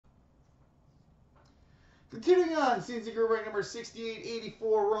Continuing on, CNC Group break number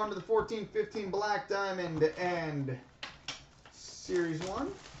 6884. We're on to the 14-15 Black Diamond and Series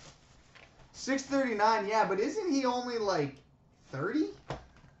 1. 639, yeah, but isn't he only like 30?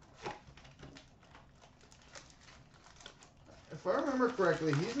 If I remember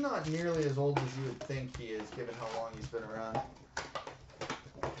correctly, he's not nearly as old as you would think he is, given how long he's been around.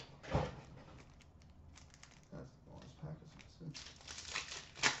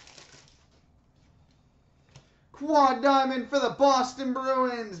 Quad Diamond for the Boston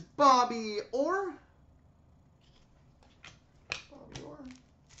Bruins, Bobby Orr.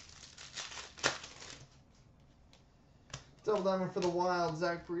 Double Diamond for the Wild,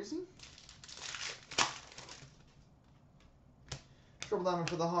 Zach Parise. Triple Diamond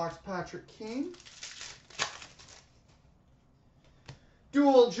for the Hawks, Patrick Kane.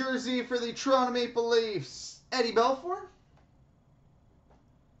 Dual Jersey for the Toronto Maple Leafs, Eddie Belfour.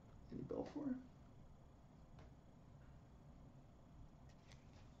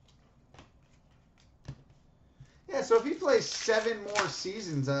 Yeah, so if he plays 7 more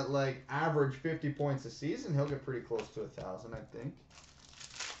seasons at like average 50 points a season, he'll get pretty close to 1,000, I think.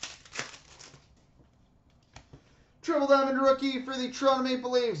 Triple Diamond rookie for the Toronto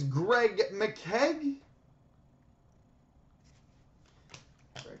Maple Leafs, Greg McKegg.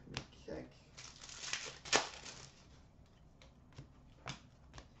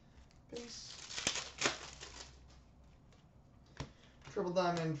 Base. Triple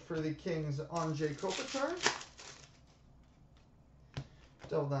Diamond for the Kings, Anze Kopitar.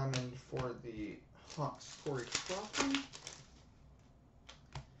 Double Diamond for the Hawks, Corey Crawford.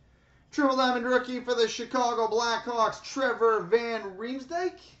 Triple Diamond rookie for the Chicago Blackhawks, Trevor Van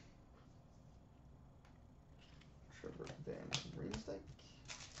Riemsdyk.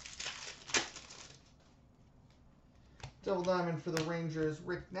 Double Diamond for the Rangers,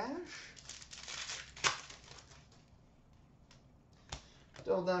 Rick Nash.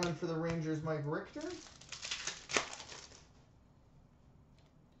 Double Diamond for the Rangers, Mike Richter.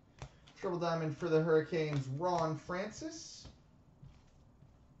 Triple Diamond for the Hurricanes, Ron Francis.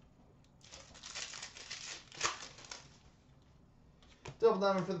 Double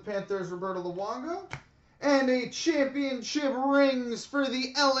Diamond for the Panthers, Roberto Luongo. And a championship rings for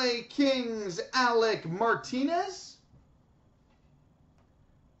the LA Kings, Alec Martinez.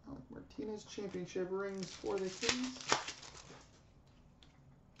 Alec Martinez, championship rings for the Kings.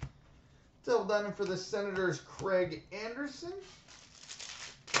 Double Diamond for the Senators, Craig Anderson.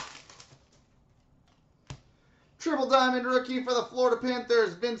 Triple Diamond rookie for the Florida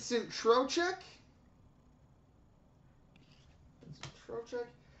Panthers, Vincent Trocheck.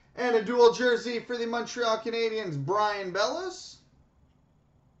 And a dual jersey for the Montreal Canadiens, Brian Bellows.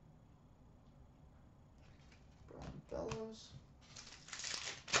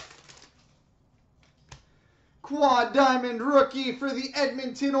 Quad Diamond rookie for the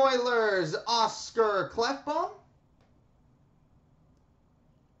Edmonton Oilers, Oscar Klefbom.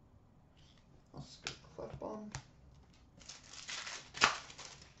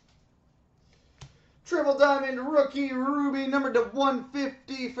 Triple Diamond rookie ruby number to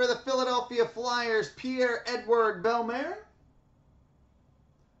 150 for the Philadelphia Flyers, Pierre-Edouard Bellemare.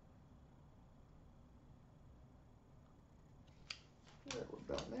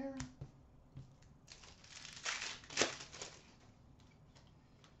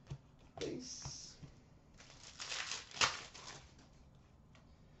 Base.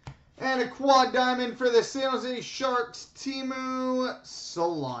 And a quad diamond for the San Jose Sharks, Teemu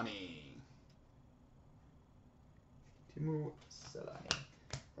Solani.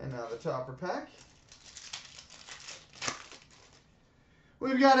 And now the topper pack.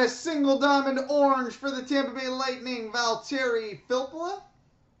 We've got a single diamond orange for the Tampa Bay Lightning, Valtteri Filppula.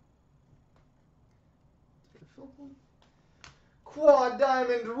 Quad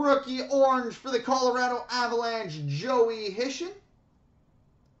diamond rookie orange for the Colorado Avalanche, Joey Hishin.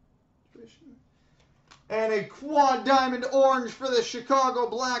 And a quad diamond orange for the Chicago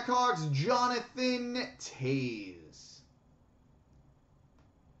Blackhawks, Jonathan Toews.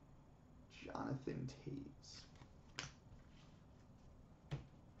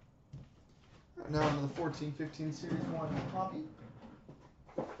 Now into the 14-15 Series 1 hobby.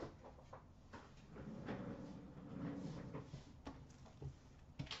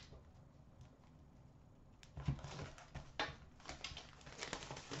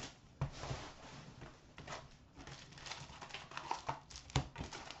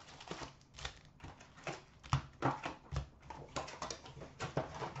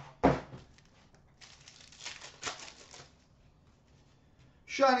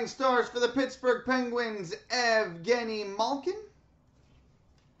 Shining Stars for the Pittsburgh Penguins, Evgeny Malkin.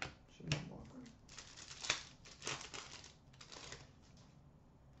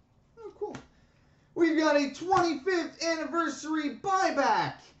 we've got a 25th anniversary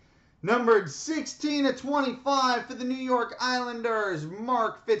buyback. Numbered 16/25 for the New York Islanders,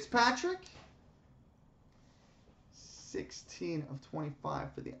 Mark Fitzpatrick.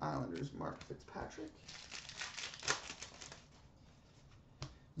 16/25 for the Islanders, Mark Fitzpatrick.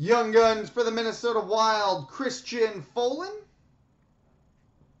 Young Guns for the Minnesota Wild, Christian Folin.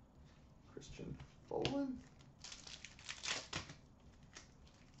 Christian Folin.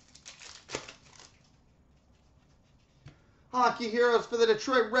 Hockey Heroes for the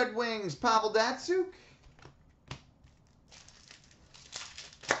Detroit Red Wings, Pavel Datsyuk.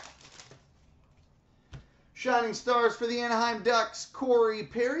 Shining Stars for the Anaheim Ducks, Corey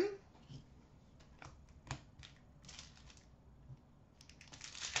Perry.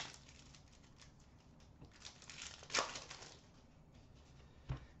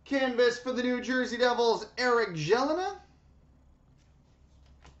 Canvas for the New Jersey Devils, Eric Jelena.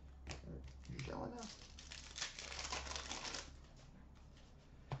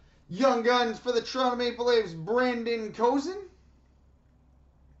 Young Guns for the Toronto Maple Leafs, Brandon Kozin.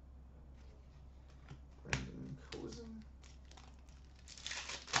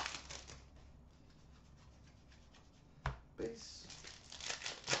 Base.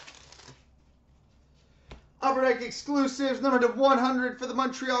 Upper Deck Exclusives, number to 100 for the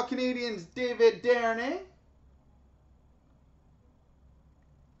Montreal Canadiens, David Desharnais.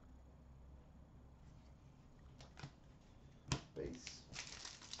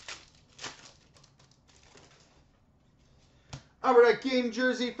 Upper Deck Game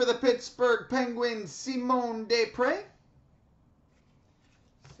Jersey for the Pittsburgh Penguins, Simone Desprez.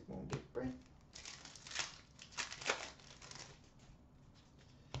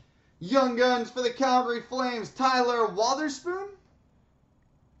 Young Guns for the Calgary Flames, Tyler Wotherspoon.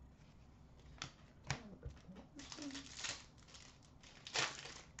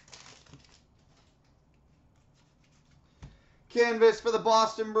 Canvas for the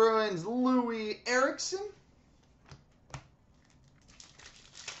Boston Bruins, Louis Eriksson.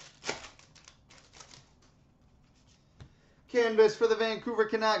 Canvas for the Vancouver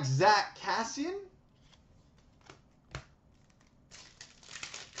Canucks, Zach Kassian.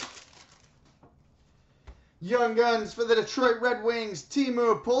 Young Guns for the Detroit Red Wings,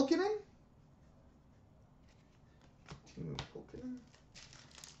 Teemu Pulkkinen.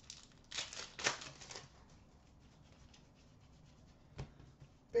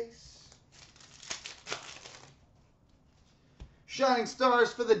 Base. Shining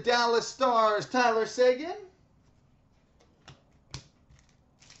Stars for the Dallas Stars, Tyler Seguin.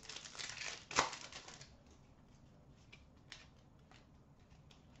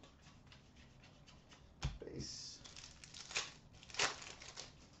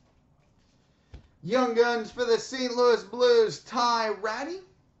 Young Guns for the St. Louis Blues, Ty Ratty.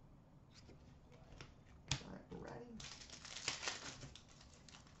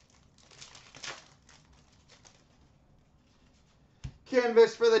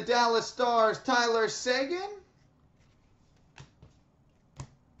 Canvas for the Dallas Stars, Tyler Seguin.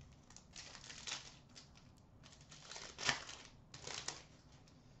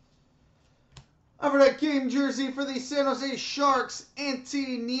 Upper Deck Game Jersey for the San Jose Sharks,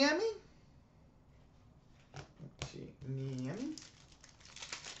 Antti Niemi.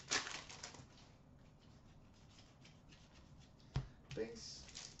 Base.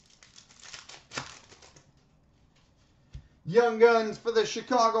 Young Guns for the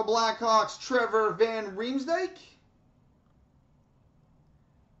Chicago Blackhawks, Trevor Van Riemsdyk.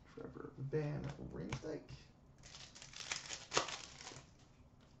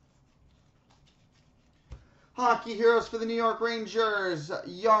 Hockey Heroes for the New York Rangers,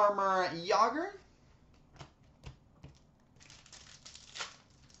 Jaromir Jagr.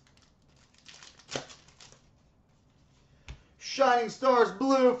 Shining Stars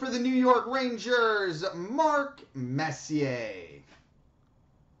Blue for the New York Rangers, Mark Messier.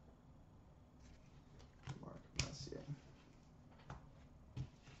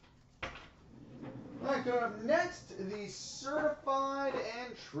 All right, coming up next, the Certified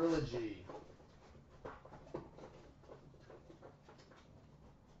and Trilogy.